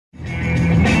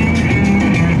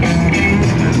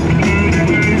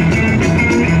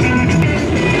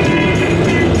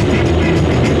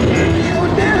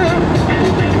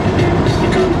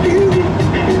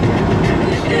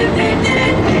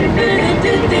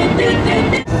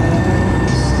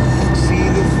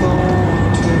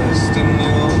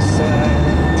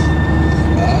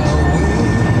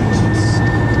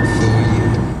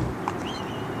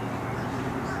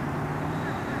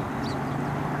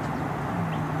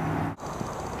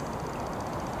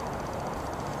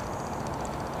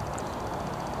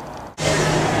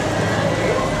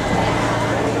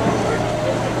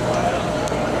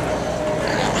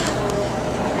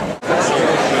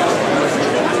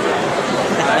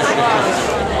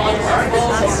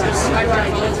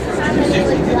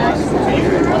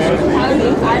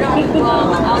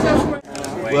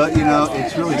Well, you know,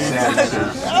 it's really sad. Did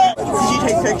you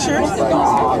take pictures? Good.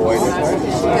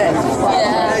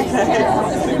 Yeah. Okay.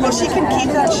 Well, she can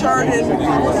keep that shirt and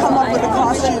come up with a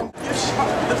costume.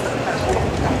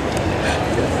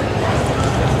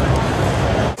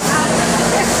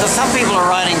 So some people are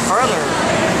riding further.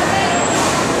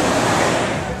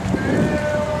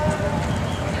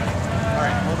 All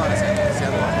right, hold on a second. It's the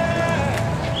other one.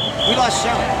 We lost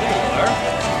Sean. There you are.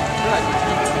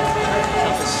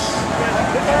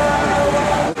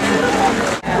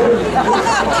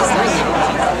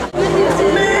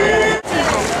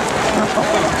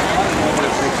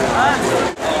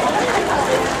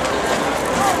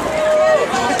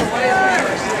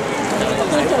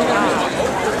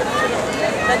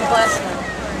 God bless them.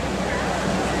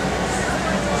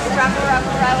 Rattle,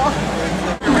 rattle, rattle.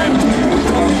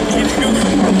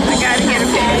 I gotta get a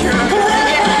picture.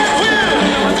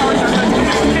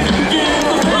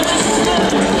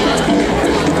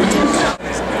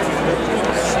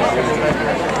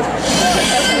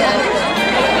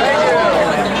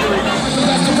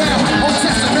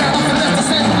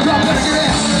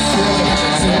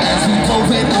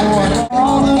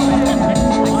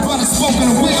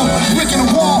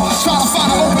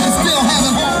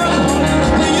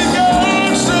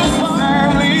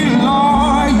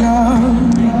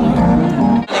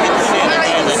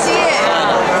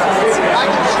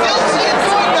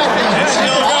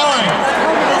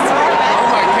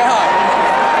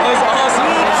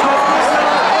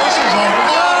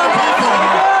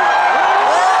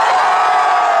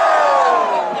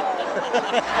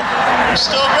 We're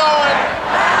still going.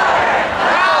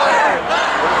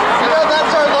 You know,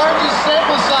 that's our largest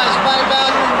sample size by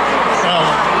about...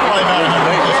 probably about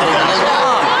 150.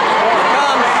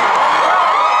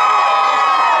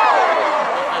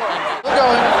 We're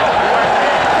going.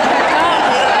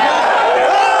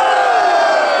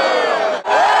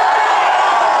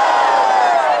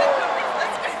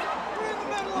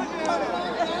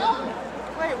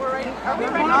 Wait, we're right. Are we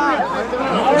right on?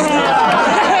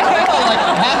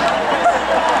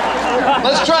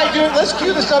 Let's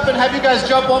cue this up and have you guys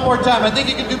jump one more time. I think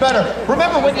you can do better.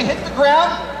 Remember, when you hit the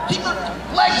ground, keep your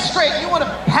legs straight. You want to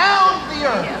pound the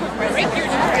earth.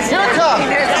 Here it comes.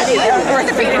 The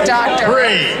orthopedic doctor. 3,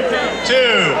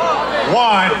 2,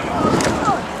 1.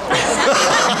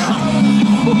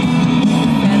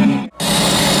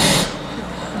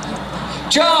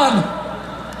 John!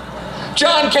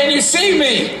 John, can you see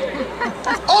me?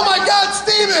 Oh my God,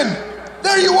 Stephen!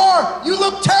 There you are! You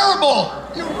look terrible!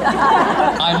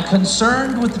 I'm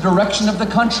concerned with the direction of the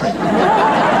country. We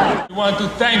want to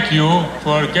thank you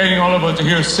for getting all of us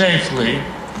here safely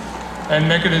and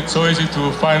making it so easy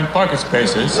to find parking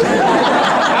spaces.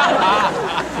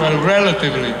 Well,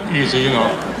 relatively easy, you know.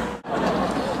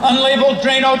 Unlabeled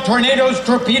Drano, tornadoes,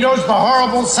 torpedoes, the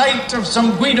horrible sight of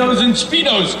some Guidos and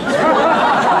Speedos.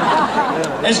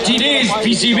 STDs,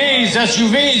 PCVs,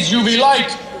 SUVs, UV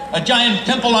light, a giant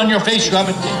pimple on your face, you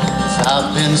haven't...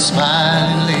 I've been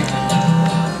smiling lately,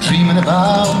 dreaming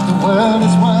about the world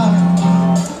as one,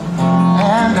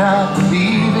 and I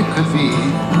believe it could be,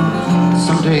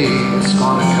 someday it's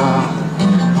gonna come.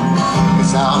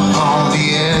 'Cause I'm on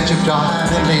the edge of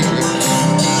darkness lately,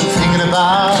 thinking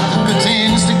about the good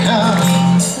things to come,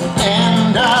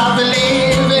 and I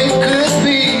believe it could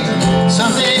be,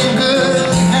 something good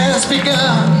has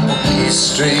begun. These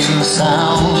strings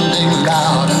sounding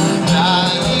louder,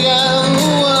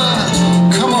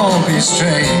 come on, be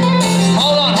straight.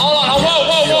 Hold on, whoa,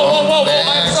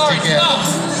 I'm sorry,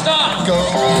 stop. Go.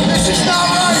 This is not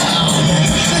right.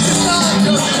 This is not.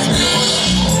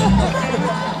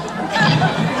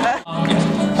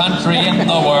 Country in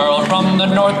the world, from the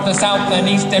north, the south, and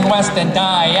east, and west, and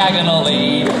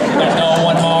diagonally. There's no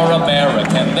one more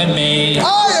American than me.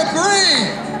 I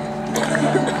agree.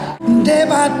 Day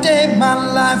by day, my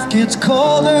life gets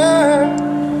colder.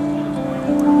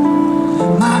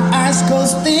 My ice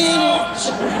goes thin.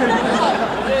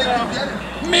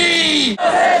 Me!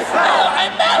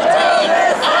 I'm melting!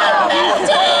 I'm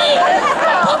melting! The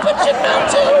puppet should melt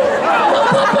too! The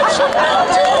puppet should melt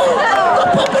too! The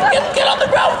puppet, get on the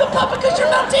ground with the puppet because you're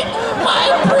melting! My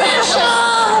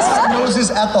precious! Noses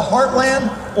at the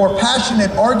heartland or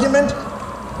passionate argument,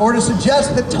 or to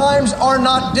suggest that times are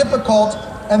not difficult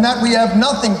and that we have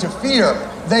nothing to fear.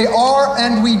 They are,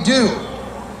 and we do.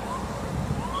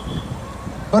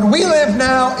 But we live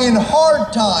now in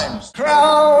hard times.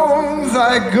 Crown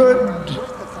thy good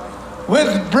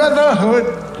with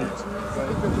brotherhood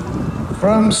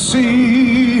from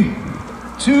sea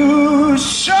to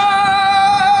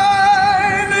shore.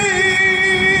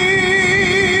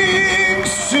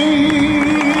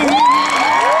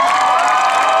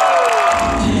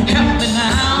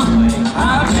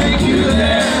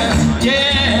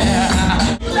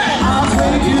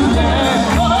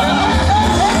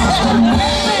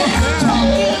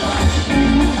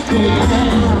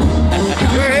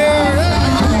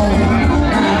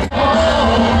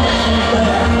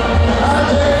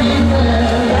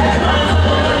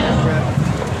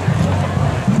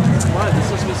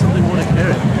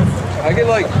 I get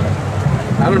like,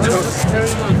 I don't know. Oh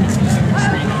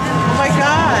my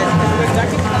God.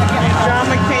 John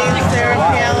McCain.